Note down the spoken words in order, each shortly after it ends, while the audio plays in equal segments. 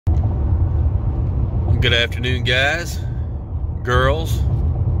Good afternoon, guys, girls,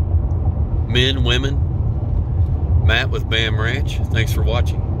 men, women. Matt with BAAM Ranch. Thanks for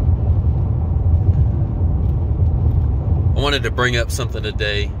watching. I wanted to bring up something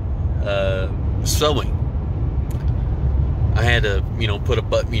today. Sewing. I had to, put a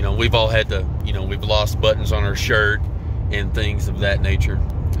button. We've all had to, we've lost buttons on our shirt and things of that nature.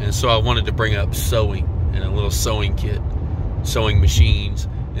 And so I wanted to bring up sewing and a little sewing kit, sewing machines,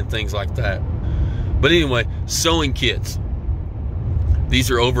 and things like that. But anyway, sewing kits.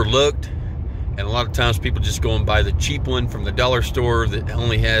 These are overlooked, and a lot of times people just go and buy the cheap one from the dollar store that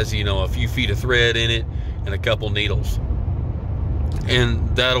only has, a few feet of thread in it and a couple needles.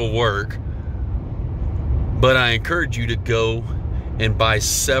 And that'll work. But I encourage you to go and buy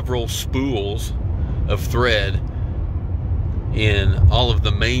several spools of thread in all of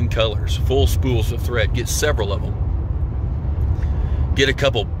the main colors, full spools of thread. Get several of them. Get a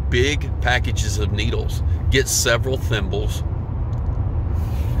couple big packages of needles. Get several thimbles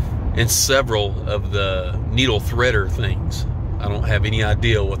and several of the needle threader things. I don't have any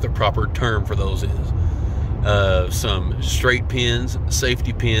idea what the proper term for those is. Some straight pins,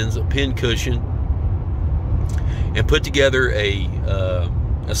 safety pins, a pin cushion, and put together a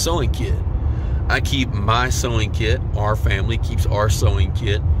sewing kit. I keep my sewing kit, our family keeps our sewing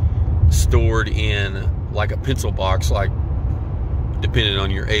kit stored in like a pencil box, like depending on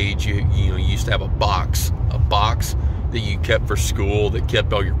your age, you used to have a box that you kept for school that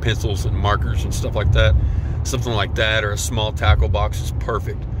kept all your pencils and markers and stuff like that. Something like that, or a small tackle box is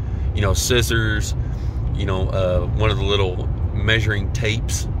perfect. Scissors, one of the little measuring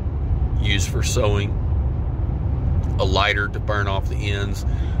tapes used for sewing, a lighter to burn off the ends,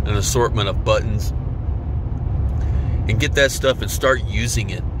 an assortment of buttons, and get that stuff and start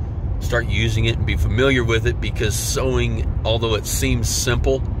using it. Start using it and be familiar with it, because sewing, although it seems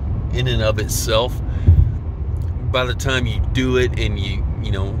simple in and of itself, by the time you do it and you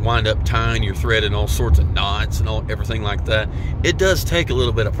wind up tying your thread in all sorts of knots and everything like that, it does take a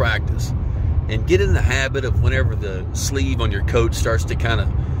little bit of practice. And get in the habit of, whenever the sleeve on your coat starts to kind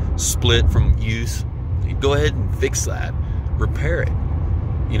of split from use, go ahead and fix that, repair it.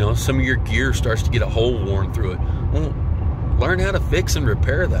 Some of your gear starts to get a hole worn through it. Well, learn how to fix and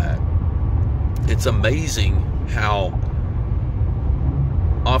repair that. It's amazing how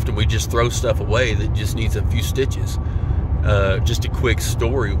often we just throw stuff away that just needs a few stitches. Just a quick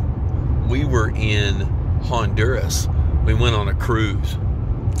story. We were in Honduras. We went on a cruise.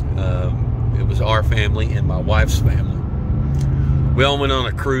 It was our family and my wife's family. We all went on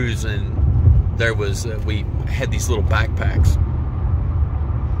a cruise, and there was we had these little backpacks.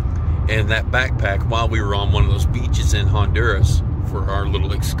 And that backpack, while we were on one of those beaches in Honduras for our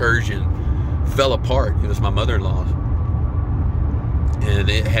little excursion, fell apart. It was my mother-in-law's. And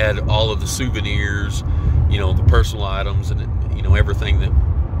it had all of the souvenirs, the personal items, and everything that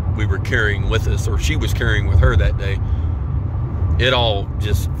we were carrying with us, or she was carrying with her that day. It all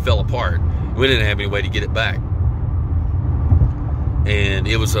just fell apart. We didn't have any way to get it back. And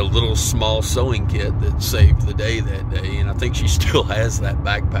it was a little small sewing kit that saved the day that day, and I think she still has that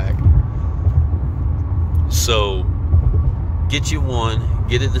backpack. So get you one,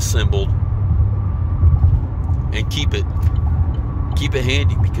 get it assembled, and keep it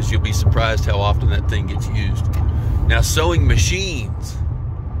handy, because you'll be surprised how often that thing gets used. Now, sewing machines.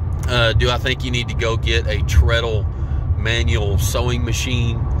 Do I think you need to go get a treadle manual sewing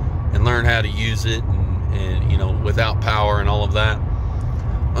machine and learn how to use it, and without power and all of that?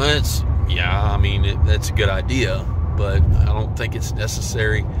 That's a good idea, but I don't think it's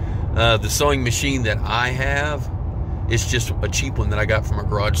necessary. The sewing machine that I have is just a cheap one that I got from a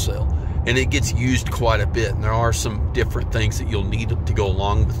garage sale, and it gets used quite a bit, and there are some different things that you'll need to go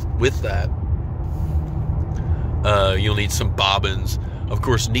along with that. You'll need some bobbins, of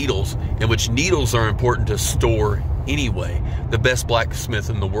course, needles, and which needles are important to store anyway. The best blacksmith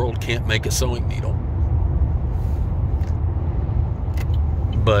in the world can't make a sewing needle.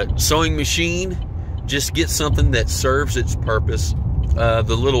 But sewing machine, just get something that serves its purpose.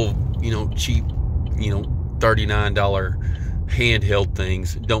 The little, cheap, $39 handheld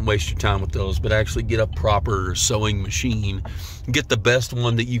things, don't waste your time with those, but actually get a proper sewing machine. Get the best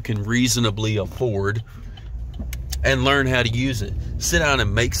one that you can reasonably afford, and learn how to use it. Sit down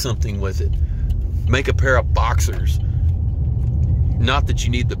and make something with it. Make a pair of boxers. Not that you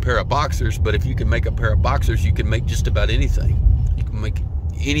need the pair of boxers, but if you can make a pair of boxers, you can make just about anything. You can make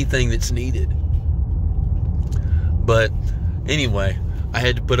anything that's needed. But anyway, I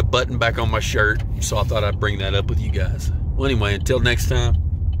had to put a button back on my shirt, so I thought I'd bring that up with you guys. Well, anyway, until next time,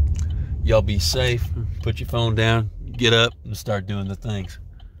 y'all be safe. Put your phone down, get up, and start doing the things.